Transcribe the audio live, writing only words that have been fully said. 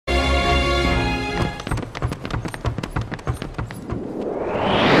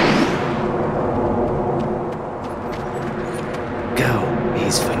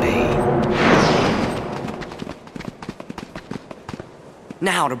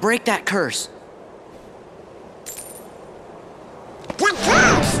now to break that curse. The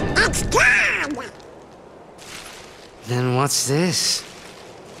curse! It's gone! Then what's this?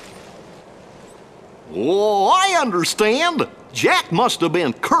 Oh, I understand. Jack must have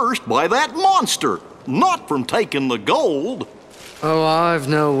been cursed by that monster, not from taking the gold. Oh, I've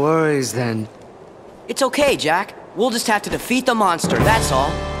no worries then. It's okay, Jack. We'll just have to defeat the monster, that's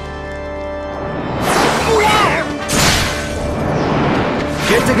all.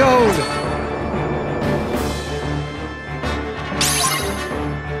 Get the gold!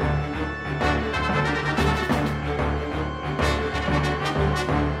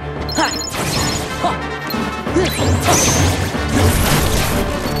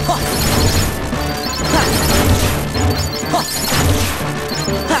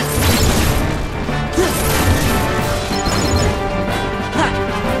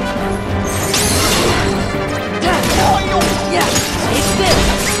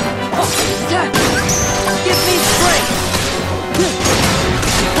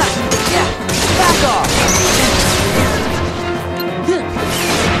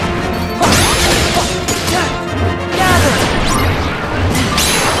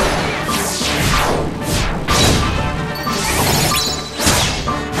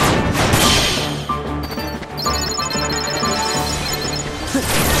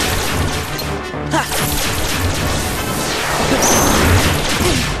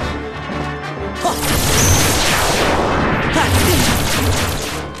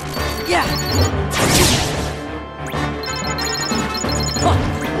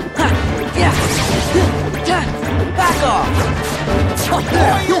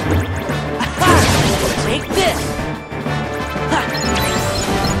 Take this!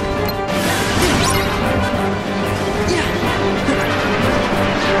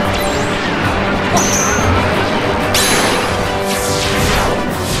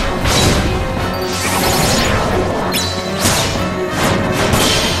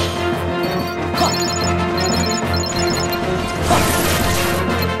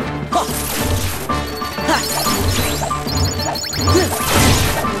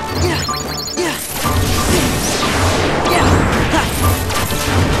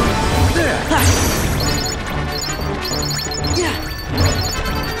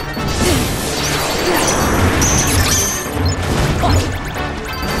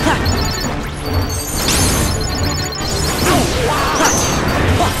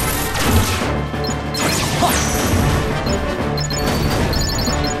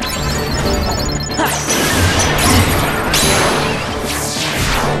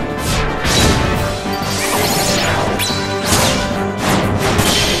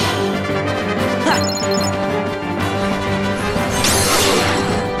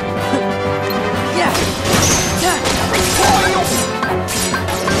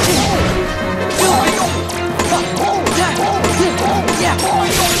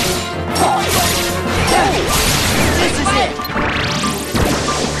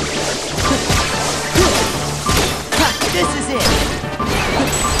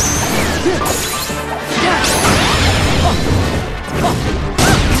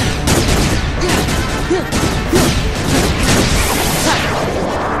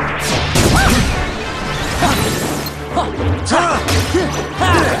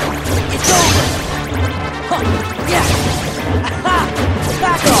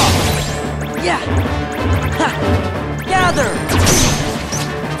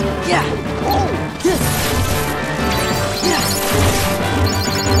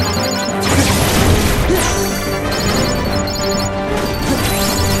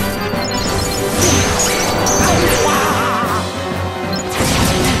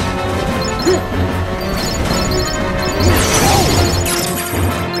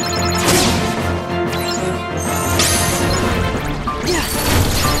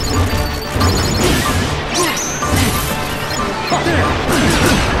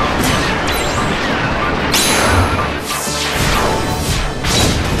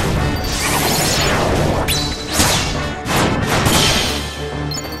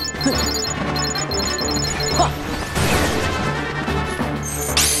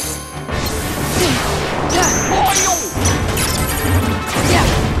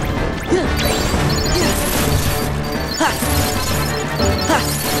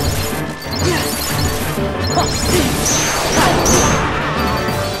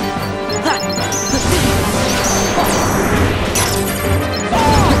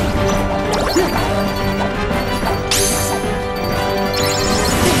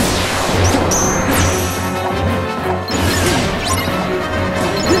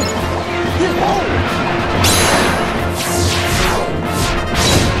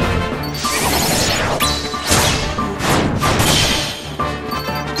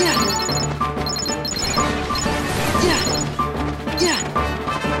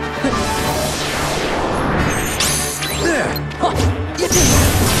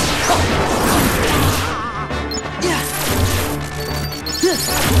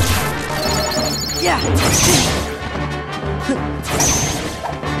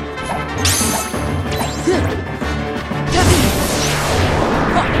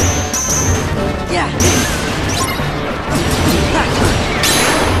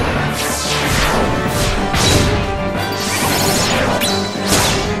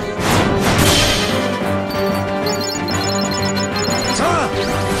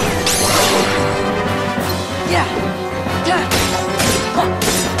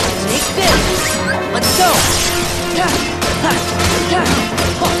 Take this! Let's go!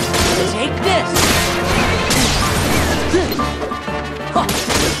 Take this!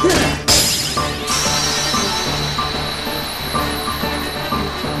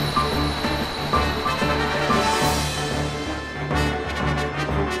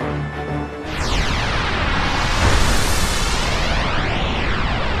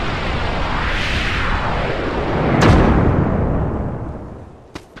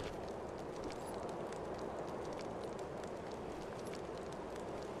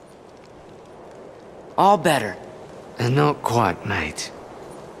 All better. And not quite, mate.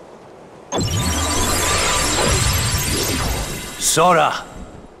 Sora!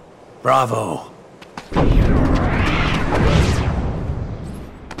 Bravo!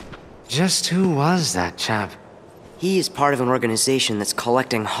 Just who was that chap? He is part of an organization that's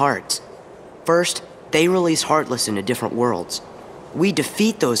collecting hearts. First, they release Heartless into different worlds. We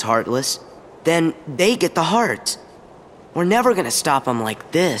defeat those Heartless, then they get the hearts. We're never gonna stop them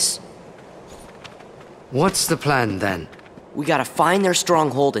like this. What's the plan, then? We gotta find their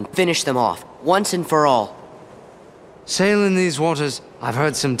stronghold and finish them off, once and for all. Sailing these waters, I've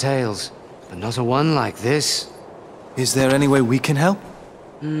heard some tales, but not a one like this. Is there any way we can help?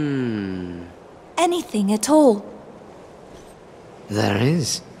 Anything at all. There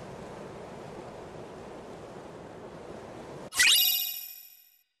is.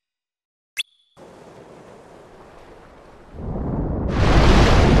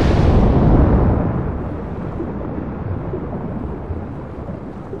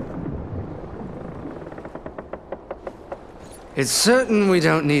 It's certain we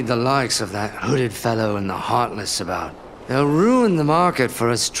don't need the likes of that hooded fellow and the Heartless about. They'll ruin the market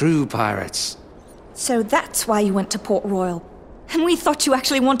for us true pirates. So that's why you went to Port Royal. And we thought you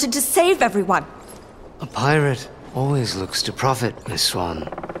actually wanted to save everyone. A pirate always looks to profit, Miss Swan.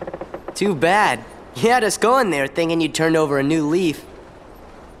 Too bad. You had us going there thinking you turned over a new leaf.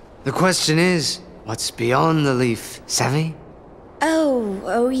 The question is, what's beyond the leaf, savvy?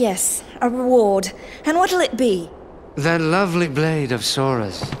 Oh yes. A reward. And what'll it be? That lovely blade of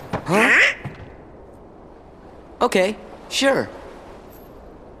Sora's. Huh? Okay, sure.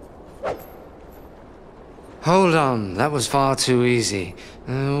 Hold on, that was far too easy.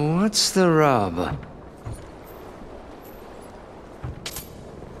 What's the rub?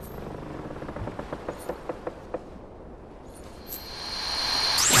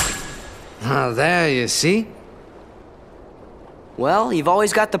 Ah, there, you see? Well, you've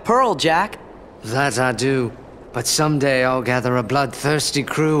always got the pearl, Jack. That I do. But someday I'll gather a bloodthirsty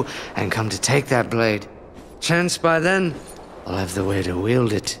crew and come to take that blade. Chance by then, I'll have the way to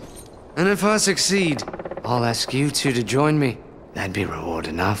wield it. And if I succeed, I'll ask you two to join me. That'd be reward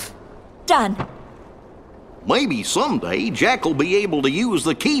enough. Done. Maybe someday Jack will be able to use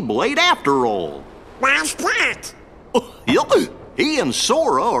the Keyblade after all. Why's that? Yep, he and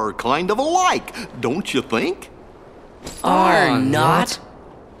Sora are kind of alike, don't you think? Are not.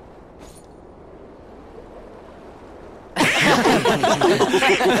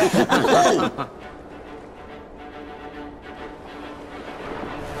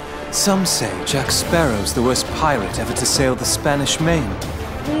 Some say Jack Sparrow's the worst pirate ever to sail the Spanish Main.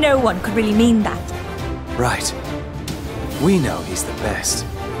 No one could really mean that. Right. We know he's the best.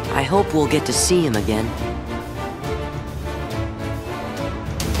 I hope we'll get to see him again.